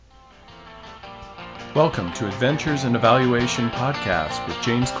Welcome to Adventures in Evaluation podcast with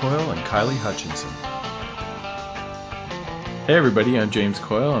James Coyle and Kylie Hutchinson. Hey everybody, I'm James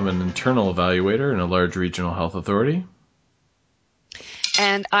Coyle. I'm an internal evaluator in a large regional health authority.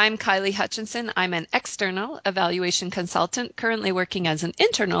 And I'm Kylie Hutchinson. I'm an external evaluation consultant, currently working as an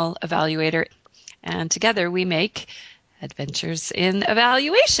internal evaluator. And together we make Adventures in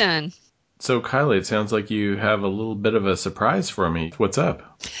Evaluation. So Kylie, it sounds like you have a little bit of a surprise for me. What's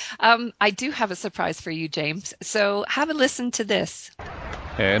up? I do have a surprise for you, James. So have a listen to this.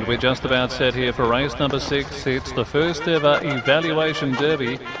 And we're just about set here for race number 6. It's the first ever Evaluation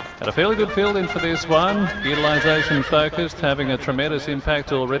Derby. And a fairly good field in for this one. Utilisation focused, having a tremendous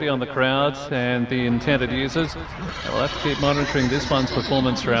impact already on the crowds and the intended users. And we'll have to keep monitoring this one's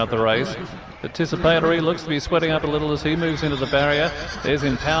performance throughout the race. Participatory looks to be sweating up a little as he moves into the barrier. There's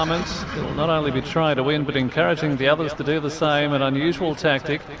Empowerment. He'll not only be trying to win, but encouraging the others to do the same. An unusual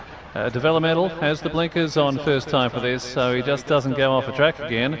tactic. Developmental has the blinkers on first time for this, so he just doesn't go off a track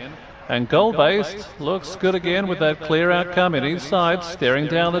again. And Goal-Based looks good again with that clear outcome in his side, staring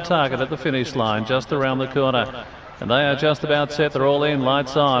down the target at the finish line just around the corner. And they are just about set. They're all in,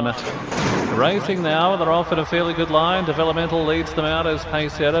 lights on. Racing now, they're off at a fairly good line. Developmental leads them out as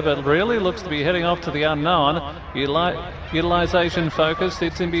pace setter, but really looks to be heading off to the unknown. Utilisation focus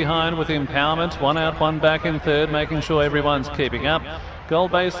sits in behind with Empowerment. One out, one back in third, making sure everyone's keeping up.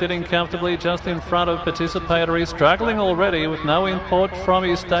 Goal-Based sitting comfortably just in front of Participatory, struggling already with no input from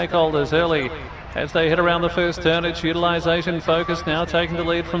his stakeholders early. As they head around the first turn, it's Utilisation focus now taking the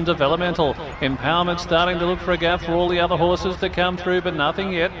lead from Developmental. Empowerment starting to look for a gap for all the other horses to come through, but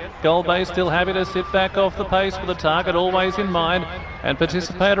nothing yet. Goal-Based still happy to sit back off the pace with the target always in mind. And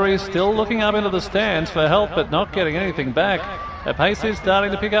Participatory is still looking up into the stands for help, but not getting anything back. The pace is starting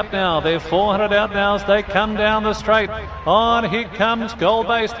to pick up now. They're 400 out now as they come down the straight. On, here comes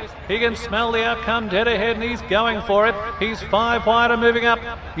Goal-Based. He can smell the outcome dead ahead and he's going for it. He's 5 wide and moving up.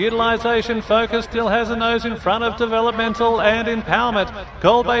 Utilisation focus still has a nose in front of Developmental and Empowerment.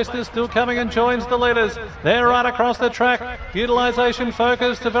 Goal-Based is still coming and joins the leaders. They're right across the track. Utilisation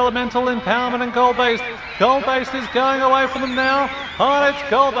focus, Developmental, Empowerment and Goal-Based. Goal-Based is going away from them now. On, it's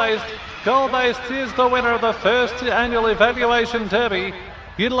Goal-Based. Goal-Based is the winner of the first annual Evaluation Derby.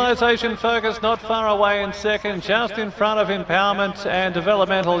 Utilisation focus not far away in second, just in front of Empowerment and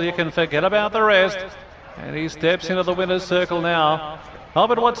Developmental. You can forget about the rest. And he steps into the winner's circle now. Oh,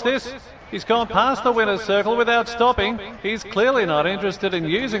 but what's this? He's gone past the winner's circle without stopping. He's clearly not interested in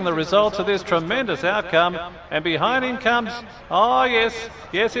using the results of this tremendous outcome. And behind him comes, oh yes,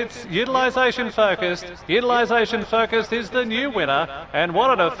 it's Utilisation Focused. Utilisation Focused is the new winner. And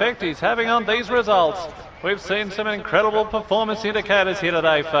what an effect he's having on these results. We've seen some incredible performance indicators here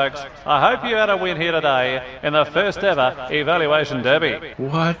today, folks. I hope you had a win here today in the first ever Evaluation Derby.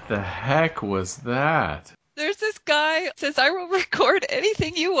 What the heck was that? There's this guy who says, I will record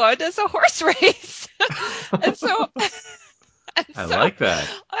anything you want as a horse race. I like that.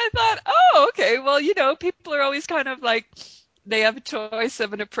 I thought, oh, okay, well, people are always kind of like, they have a choice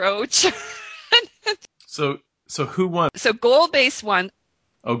of an approach. So who won? So Goal-Based won.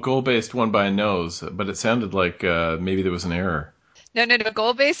 Oh, Goal-Based won by a nose, but it sounded like maybe there was an error. No.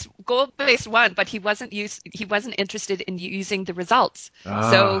 Goal-Based won, but he wasn't interested in using the results.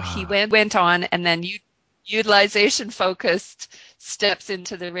 So he went on, and then Utilisation focused steps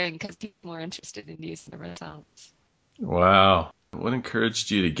into the ring because people are interested in using the results. Wow. What encouraged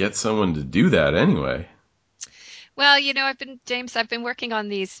you to get someone to do that anyway? Well, I've been working on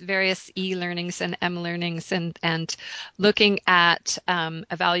these various e-learnings and m-learnings and looking at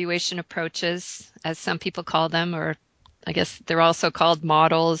evaluation approaches, as some people call them, or I guess they're also called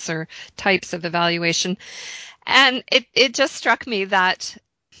models or types of evaluation. And it just struck me that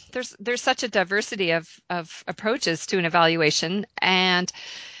there's such a diversity of approaches to an evaluation, and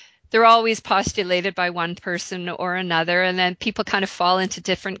they're always postulated by one person or another, and then people kind of fall into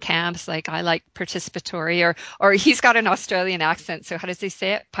different camps. Like I like participatory, or he's got an Australian accent, so how does he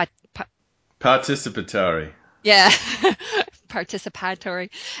say it? Participatory. Yeah,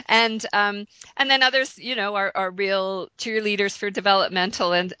 participatory, and then others, are real cheerleaders for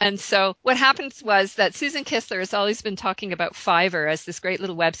developmental, and so what happens was that Susan Kistler has always been talking about Fiverr as this great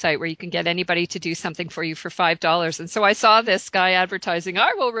little website where you can get anybody to do something for you for $5, and so I saw this guy advertising,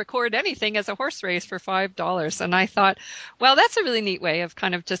 I will record anything as a horse race for $5, and I thought, well, that's a really neat way of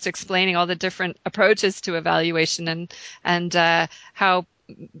kind of just explaining all the different approaches to evaluation and how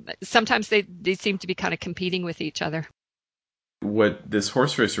sometimes they seem to be kind of competing with each other. What this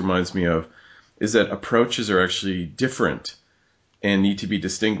horse race reminds me of is that approaches are actually different and need to be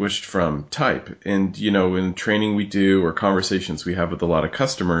distinguished from type. And, in training we do or conversations we have with a lot of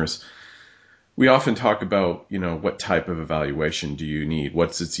customers, we often talk about, what type of evaluation do you need?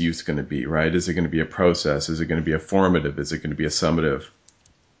 What's its use going to be, right? Is it going to be a process? Is it going to be a formative? Is it going to be a summative?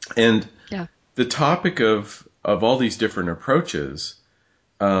 And Yeah. the topic of all these different approaches,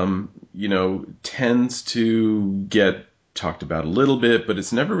 tends to get talked about a little bit, but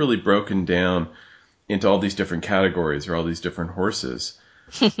it's never really broken down into all these different categories or all these different horses.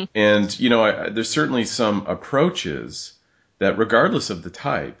 And, there's certainly some approaches that, regardless of the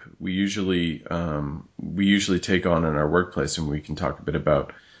type, we usually take on in our workplace, and we can talk a bit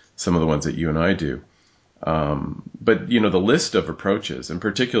about some of the ones that you and I do. But, the list of approaches, and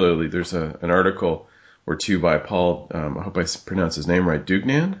particularly there's an article or two by Paul, I hope I pronounce his name right,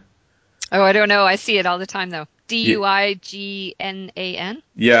 Duignan? Oh, I don't know. I see it all the time, though. Duignan?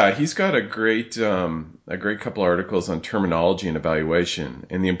 Yeah, he's got a great couple articles on terminology and evaluation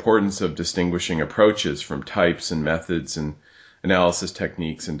and the importance of distinguishing approaches from types and methods and analysis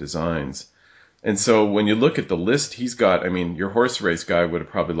techniques and designs. And so when you look at the list he's got, your horse race guy would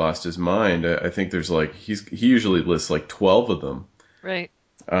have probably lost his mind. I think there's he usually lists 12 of them. Right.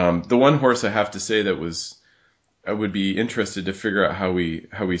 The one horse I have to say that I would be interested to figure out how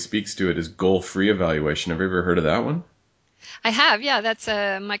he speaks to it is goal-free evaluation. Have you ever heard of that one? I have, yeah. That's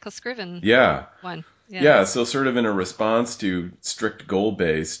a Michael Scriven one. Yeah, so sort of in a response to strict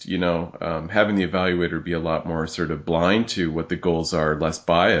goal-based, having the evaluator be a lot more sort of blind to what the goals are, less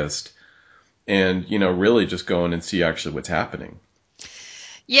biased, and, really just go in and see actually what's happening.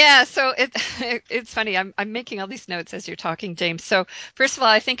 Yeah, so it's funny. I'm making all these notes as you're talking, James. So first of all,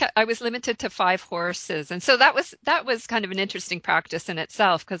 I think I was limited to 5 horses, and so that was kind of an interesting practice in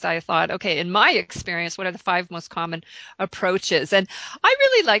itself, because I thought, okay, in my experience, what are the 5 most common approaches? And I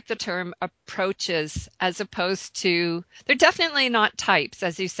really like the term approaches as opposed to, they're definitely not types,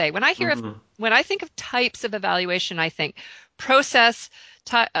 as you say. When I think of types of evaluation, I think process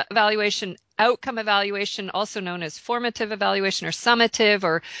evaluation, outcome evaluation, also known as formative evaluation or summative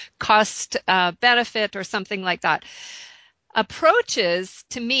or cost benefit or something like that. Approaches,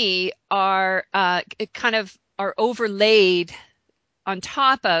 to me, are overlaid on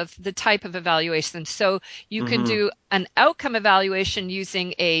top of the type of evaluation. So you can do an outcome evaluation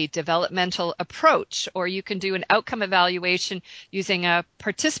using a developmental approach, or you can do an outcome evaluation using a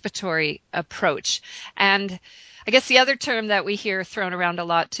participatory approach. And I guess the other term that we hear thrown around a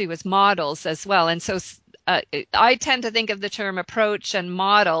lot too is models as well. And so I tend to think of the term approach and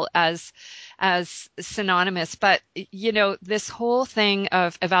model as synonymous, but this whole thing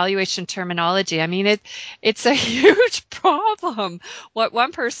of evaluation terminology, it's a huge problem. What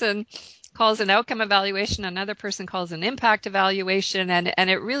one person calls an outcome evaluation, another person calls an impact evaluation, and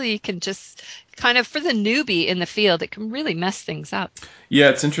it really can just kind of, for the newbie in the field, it can really mess things up. Yeah,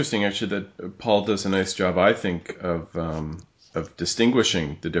 it's interesting actually that Paul does a nice job, I think, of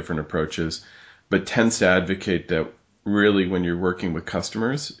distinguishing the different approaches, but tends to advocate that really when you're working with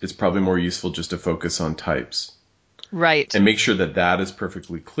customers, it's probably more useful just to focus on types. Right. And make sure that is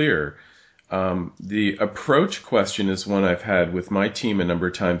perfectly clear. The approach question is one I've had with my team a number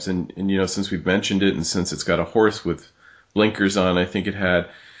of times, and since we've mentioned it, and since it's got a horse with blinkers on, I think it had,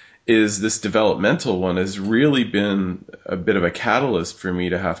 is this developmental one has really been a bit of a catalyst for me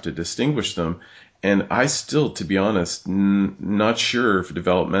to have to distinguish them. And I still, to be honest, not sure if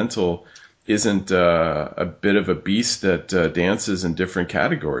developmental isn't a bit of a beast that dances in different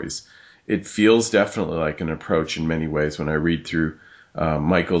categories. It feels definitely like an approach in many ways when I read through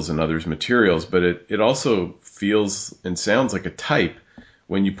Michael's and others' materials, but it also feels and sounds like a type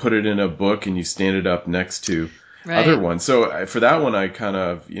when you put it in a book and you stand it up next to other ones. So for that one, I kind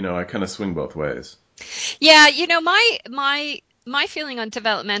of swing both ways. Yeah, my feeling on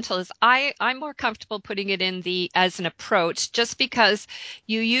developmental is I'm more comfortable putting it in as an approach, just because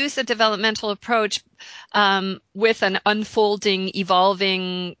you use a developmental approach with an unfolding,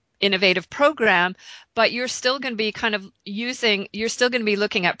 evolving, innovative program, but you're still going to be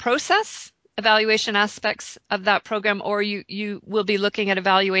looking at process evaluation aspects of that program, or you will be looking at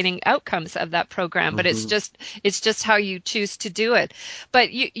evaluating outcomes of that program, but it's just how you choose to do it.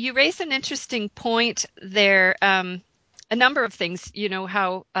 But you raise an interesting point there. A number of things,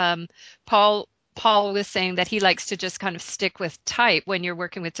 how Paul was saying that he likes to just kind of stick with type when you're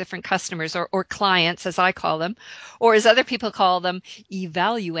working with different customers or clients, as I call them, or as other people call them,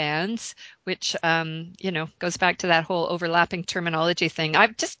 evaluands, which, goes back to that whole overlapping terminology thing.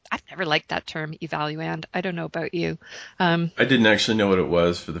 I've never liked that term, evaluand. I don't know about you. I didn't actually know what it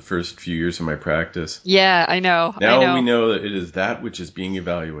was for the first few years of my practice. Yeah, I know. Now we know that it is that which is being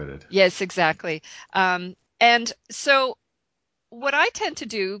evaluated. Yes, exactly. And so what I tend to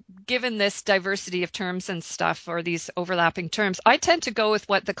do, given this diversity of terms and stuff, or these overlapping terms, I tend to go with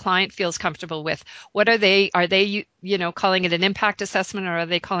what the client feels comfortable with. What are they? Are they, calling it an impact assessment, or are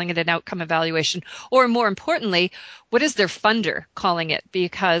they calling it an outcome evaluation? Or more importantly, what is their funder calling it?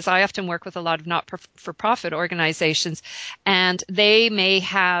 Because I often work with a lot of not-for-profit organizations, and they may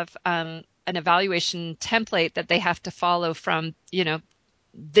have an evaluation template that they have to follow from,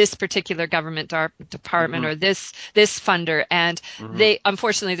 this particular government department, or this funder, and they,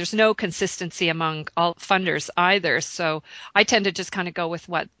 unfortunately, there's no consistency among all funders either. So I tend to just kind of go with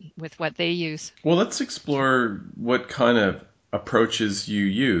what they use. Well, let's explore what kind of approaches you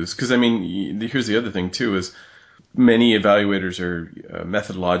use, because I mean, here's the other thing too: is many evaluators are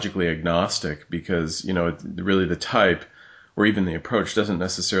methodologically agnostic, because really the type or even the approach doesn't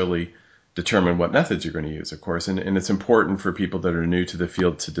necessarily determine what methods you're going to use, of course. And it's important for people that are new to the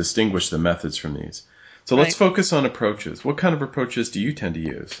field to distinguish the methods from these. So let's focus on approaches. What kind of approaches do you tend to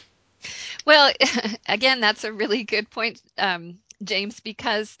use? Well, again, that's a really good point, James,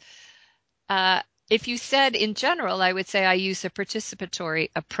 because if you said in general, I would say I use a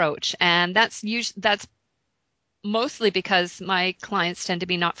participatory approach, and that's mostly because my clients tend to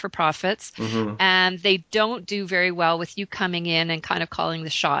be not-for-profits, and they don't do very well with you coming in and kind of calling the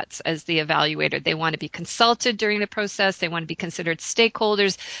shots as the evaluator. They want to be consulted during the process. They want to be considered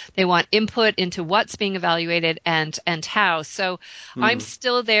stakeholders. They want input into what's being evaluated and how. So I'm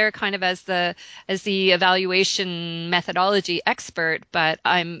still there kind of as the evaluation methodology expert, but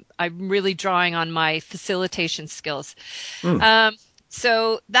I'm really drawing on my facilitation skills.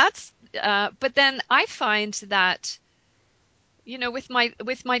 So that's but then I find that, with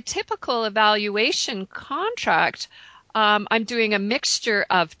my typical evaluation contract, I'm doing a mixture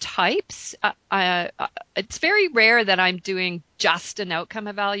of types. It's very rare that I'm doing just an outcome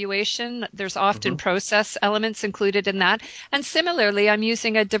evaluation. There's often process elements included in that. And similarly, I'm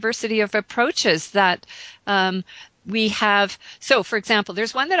using a diversity of approaches that we have. So, for example,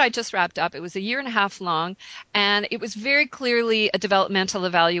 there's one that I just wrapped up. It was 1.5 years long, and it was very clearly a developmental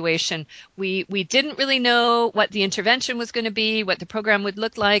evaluation. We didn't really know what the intervention was going to be, what the program would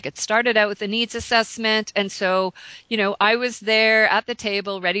look like. It started out with a needs assessment, and so, I was there at the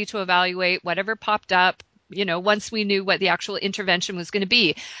table ready to evaluate whatever popped up, once we knew what the actual intervention was going to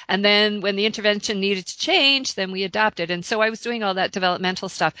be. And then when the intervention needed to change, then we adapted. And so I was doing all that developmental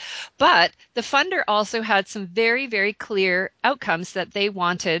stuff. But the funder also had some very, very clear outcomes that they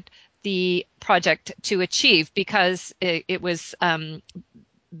wanted the project to achieve, because it was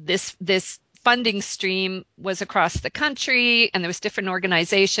this funding stream was across the country, and there was different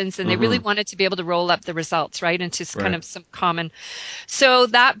organizations, and they really wanted to be able to roll up the results into kind of some common. So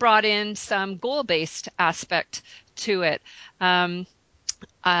that brought in some goal-based aspect to it. So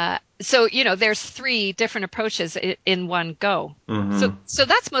there's 3 different approaches in one go. So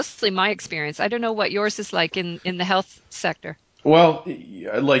that's mostly my experience. I don't know what yours is like in the health sector. Well,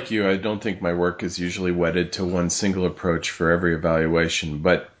 like you, I don't think my work is usually wedded to one single approach for every evaluation.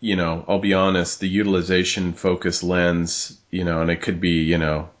 But, I'll be honest, the utilization focus lens, and it could be,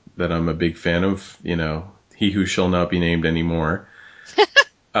 that I'm a big fan of, he who shall not be named anymore.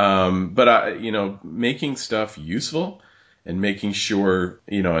 But making stuff useful and making sure,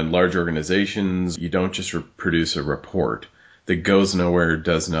 in large organizations, you don't just produce a report that goes nowhere,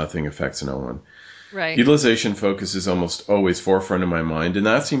 does nothing, affects no one. Right. Utilization focus is almost always forefront of my mind, and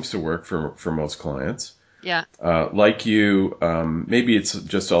that seems to work for most clients. Yeah. Like you, maybe it's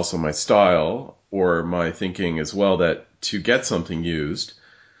just also my style or my thinking as well, that to get something used,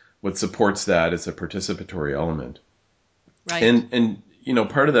 what supports that is a participatory element. Right. And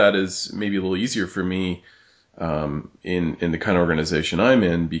part of that is maybe a little easier for me in the kind of organization I'm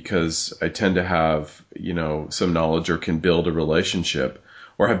in, because I tend to have, some knowledge or can build a relationship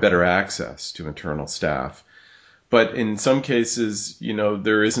or have better access to internal staff. But in some cases,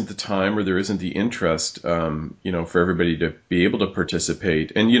 there isn't the time or there isn't the interest, for everybody to be able to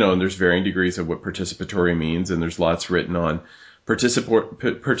participate. And, and there's varying degrees of what participatory means, and there's lots written on.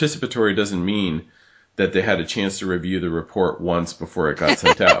 Participatory doesn't mean that they had a chance to review the report once before it got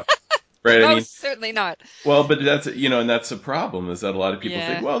sent out. Right? No, certainly not. Well, but that's, and that's the problem, is that a lot of people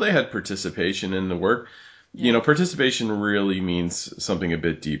think, well, they had participation in the work. Participation really means something a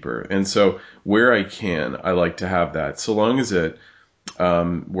bit deeper. And so where I can, I like to have that, so long as it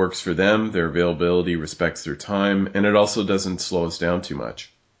works for them, their availability, respects their time, and it also doesn't slow us down too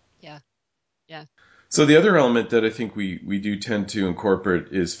much. Yeah. Yeah. So the other element that I think we do tend to incorporate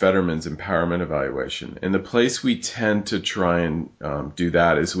is Federman's empowerment evaluation. And the place we tend to try and do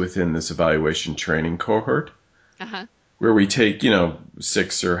that is within this evaluation training cohort, where we take,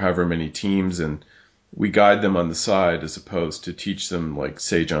 6 or however many teams, and we guide them on the side as opposed to teach them like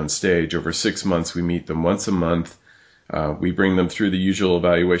Sage on Stage. Over 6 months, we meet them once a month. We bring them through the usual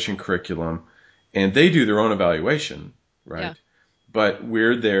evaluation curriculum, and they do their own evaluation, right? Yeah. But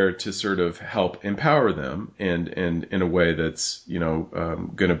we're there to sort of help empower them and in a way that's,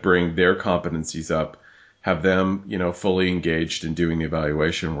 going to bring their competencies up, have them, fully engaged in doing the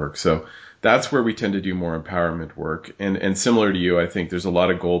evaluation work. So that's where we tend to do more empowerment work. And similar to you, I think there's a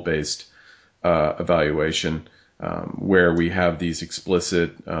lot of goal-based evaluation where we have these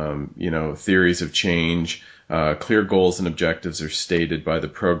explicit, theories of change, clear goals and objectives are stated by the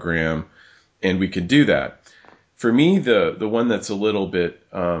program, and we can do that. For me, the one that's a little bit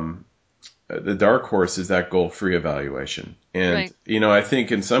the dark horse is that goal-free evaluation. And, Right. I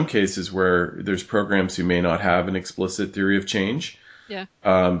think in some cases where there's programs who may not have an explicit theory of change, Yeah.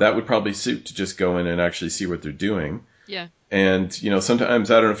 that would probably suit to just go in and actually see what they're doing. Yeah. And,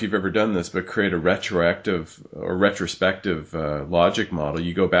 sometimes, I don't know if you've ever done this, but create a retroactive or retrospective logic model.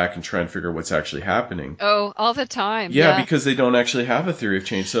 You go back and try and figure out what's actually happening. Oh, all the time. Yeah, Yeah. because they don't actually have a theory of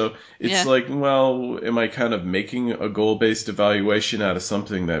change. So it's Yeah. like, well, am I kind of making a goal-based evaluation out of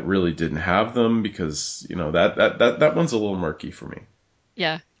something that really didn't have them? Because, that one's a little murky for me.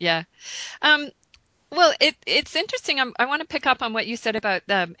 Yeah. Yeah. Um, Well, it's interesting. I want to pick up on what you said about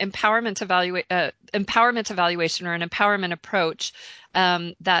empowerment evaluation or an empowerment approach.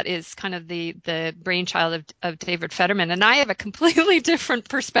 That is kind of the brainchild of David Federman, and I have a completely different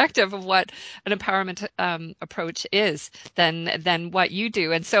perspective of what an empowerment approach is than what you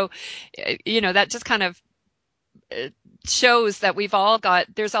do. And so, that just kind of shows that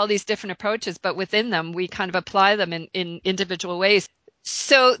there's all these different approaches, but within them we kind of apply them in individual ways.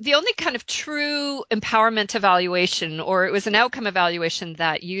 So the only kind of true empowerment evaluation, or it was an outcome evaluation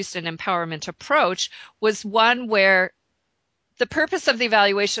that used an empowerment approach, was one where the purpose of the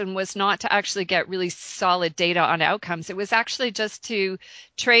evaluation was not to actually get really solid data on outcomes. It was actually just to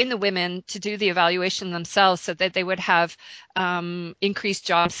train the women to do the evaluation themselves so that they would have increased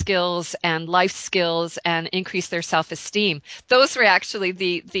job skills and life skills and increase their self-esteem. Those were actually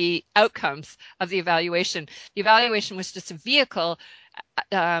the outcomes of the evaluation. The evaluation was just a vehicle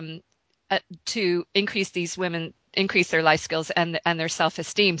to increase their life skills and their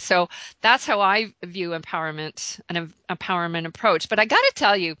self-esteem. So that's how I view an empowerment approach. But I got to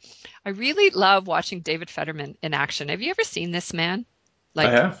tell you, I really love watching David Federman in action. Have you ever seen this man? I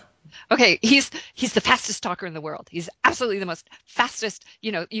have. Okay, he's the fastest talker in the world. He's absolutely the most fastest.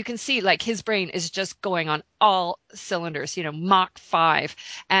 You can see like his brain is just going on all cylinders. Mach 5,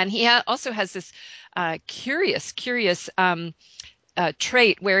 and he also has this curious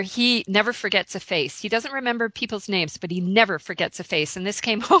trait where he never forgets a face. He doesn't remember people's names, but he never forgets a face. And this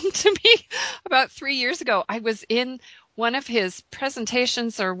came home to me about 3 years ago. I was in one of his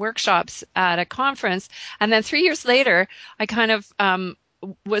presentations or workshops at a conference, and then 3 years later, I kind of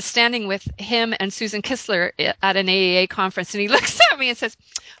was standing with him and Susan Kistler at an AAA conference, and he looks at me and says,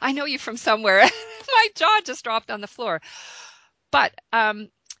 "I know you from somewhere." My jaw just dropped on the floor. But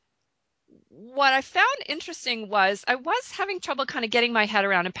what I found interesting was I was having trouble kind of getting my head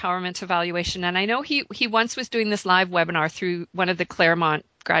around empowerment evaluation. And I know he once was doing this live webinar through one of the Claremont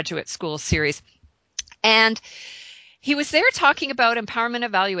Graduate School series. And he was there talking about empowerment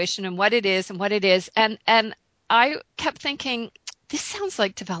evaluation and what it is and what it is. And I kept thinking, this sounds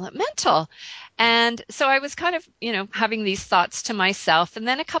like developmental. And so I was kind of, having these thoughts to myself. And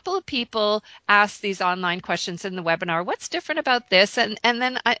then a couple of people asked these online questions in the webinar, what's different about this? And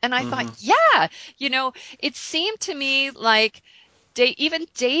then I thought, yeah, it seemed to me like even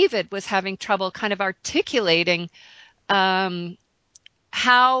David was having trouble kind of articulating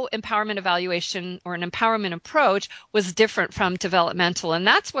how empowerment evaluation or an empowerment approach was different from developmental. And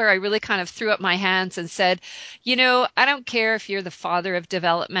that's where I really kind of threw up my hands and said, I don't care if you're the father of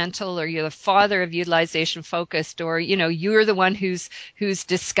developmental or you're the father of utilization focused, or, you're the one who's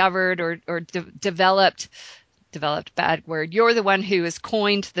discovered or developed, bad word. You're the one who has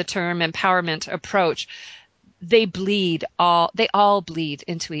coined the term empowerment approach. They all bleed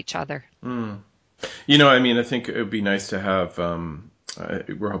into each other. I think it would be nice to have,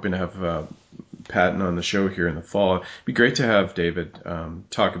 we're hoping to have Patton on the show here in the fall. It'd be great to have David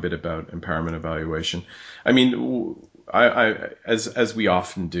talk a bit about empowerment evaluation. I mean, I as we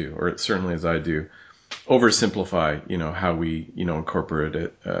often do, or certainly as I do, oversimplify, how we, incorporate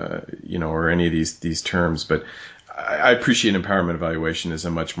it, or any of these terms. But I appreciate empowerment evaluation as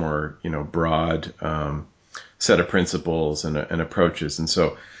a much more, broad set of principles and approaches. And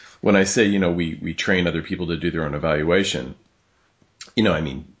so when I say, we train other people to do their own evaluation,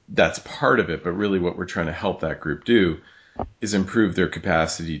 that's part of it, but really what we're trying to help that group do is improve their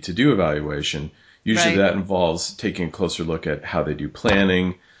capacity to do evaluation Usually Right. that involves taking a closer look at how they do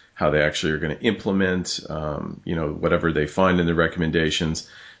planning, how they actually are going to implement, whatever they find in the recommendations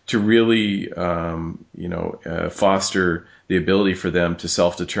to really, foster the ability for them to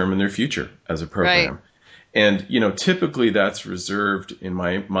self-determine their future as a Right. program. And, typically that's reserved in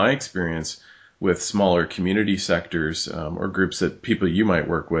my experience with smaller community sectors, or groups that people you might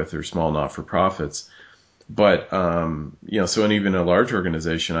work with or small not-for-profits. But, so in even a large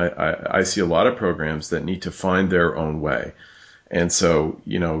organization, I see a lot of programs that need to find their own way. And so,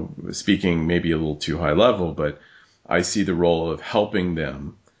 speaking maybe a little too high level, but I see the role of helping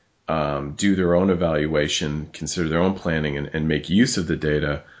them do their own evaluation, consider their own planning, and make use of the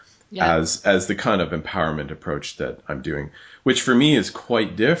data Yeah. as the kind of empowerment approach that I'm doing, which for me is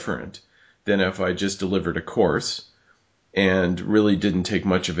quite different than if I just delivered a course and really didn't take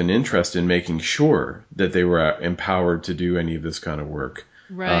much of an interest in making sure that they were empowered to do any of this kind of work.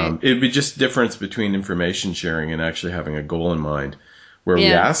 Right. It'd be just difference between information sharing and actually having a goal in mind, where we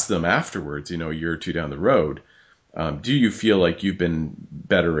Yeah. ask them afterwards, a year or two down the road, do you feel like you've been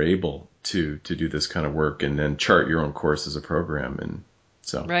better able to do this kind of work, and then chart your own course as a program. And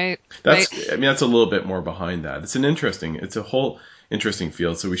so Right. Right. that's a little bit more behind that. It's a whole interesting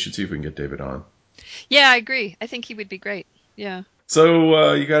field. So we should see if we can get David on. Yeah, I agree. I think he would be great. Yeah.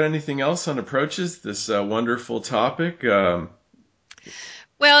 So you got anything else on approaches? This wonderful topic. Well,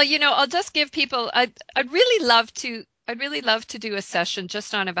 I'll just give people. I'd really love to do a session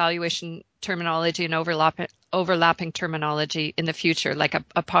just on evaluation terminology and overlapping terminology in the future, like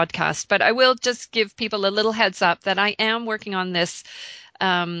a podcast. But I will just give people a little heads up that I am working on this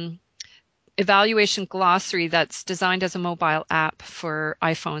evaluation glossary that's designed as a mobile app for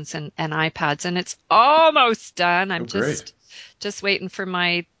iPhones and iPads, and it's almost done. Oh, I'm great. just waiting for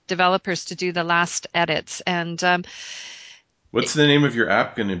my developers to do the last edits. And What's the name of your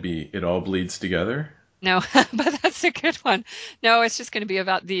app going to be? It All Bleeds Together? no, but that's a good one. No, it's just going to be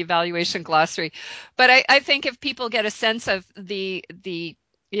about the evaluation glossary. But I think if people get a sense of that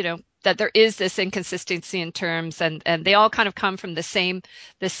there is this inconsistency in terms, and they all kind of come from the same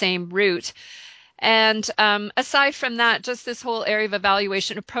root. And aside from that, just this whole area of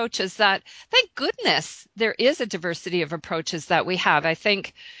evaluation approaches, that thank goodness there is a diversity of approaches that we have. I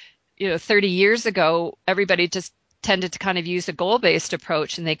think 30 years ago, everybody just tended to kind of use a goal-based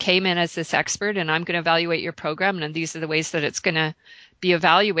approach, and they came in as this expert, and I'm going to evaluate your program, and these are the ways that it's going to be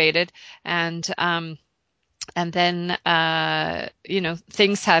evaluated. And then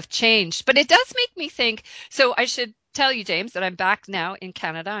things have changed, but it does make me think. So I should tell you, James, that I'm back now in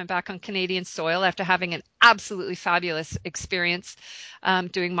Canada. I'm back on Canadian soil after having an absolutely fabulous experience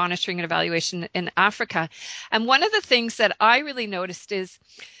doing monitoring and evaluation in Africa. And one of the things that I really noticed is,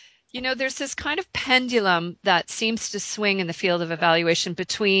 there's this kind of pendulum that seems to swing in the field of evaluation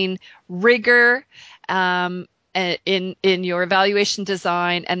between rigor in your evaluation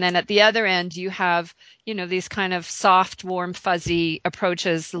design, and then at the other end you have these kind of soft, warm, fuzzy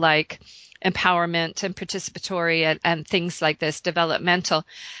approaches like empowerment and participatory and things like this, developmental.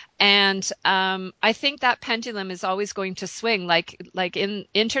 And I think that pendulum is always going to swing. Like in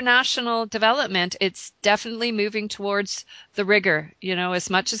international development, it's definitely moving towards the rigor.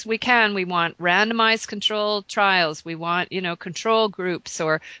 As much as we can, we want randomized controlled trials. We want, control groups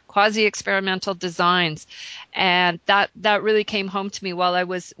or quasi-experimental designs. And that really came home to me while I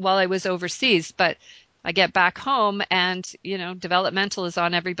was overseas. But I get back home and, developmental is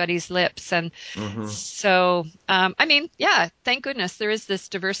on everybody's lips. And so, yeah, thank goodness there is this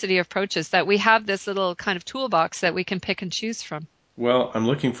diversity of approaches, that we have this little kind of toolbox that we can pick and choose from. Well, I'm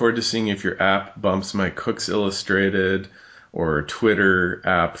looking forward to seeing if your app bumps my Cooks Illustrated or Twitter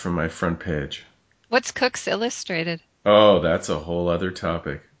app from my front page. What's Cooks Illustrated? Oh, that's a whole other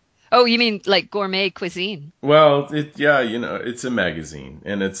topic. Oh, you mean like gourmet cuisine? Well, it's a magazine,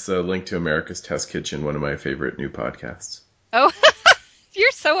 and it's a link to America's Test Kitchen, one of my favorite new podcasts. Oh,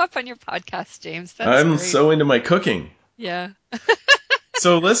 you're so up on your podcast, James. That's I'm great. so into my cooking. Yeah.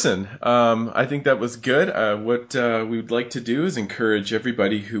 So listen, I think that was good. What we would like to do is encourage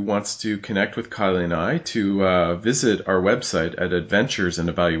everybody who wants to connect with Kylie and I to visit our website at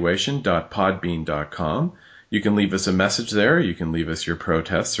adventuresandevaluation.podbean.com. You can leave us a message there. You can leave us your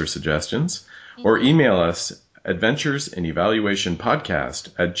protests or suggestions, or email us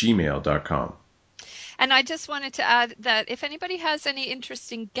adventuresandevaluationpodcast@gmail.com. And I just wanted to add that if anybody has any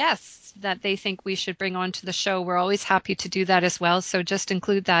interesting guests that they think we should bring onto the show, we're always happy to do that as well. So just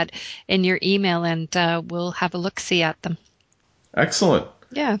include that in your email, and we'll have a look-see at them. Excellent.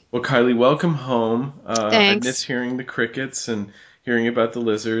 Yeah. Well, Kylie, welcome home. Thanks. I miss hearing the crickets and hearing about the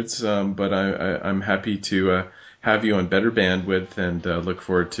lizards, but I'm happy to have you on better bandwidth, and look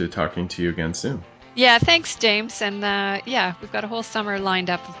forward to talking to you again soon. Yeah, thanks, James. And yeah, we've got a whole summer lined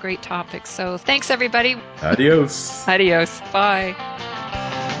up of great topics. So thanks, everybody. Adios. Adios. Bye.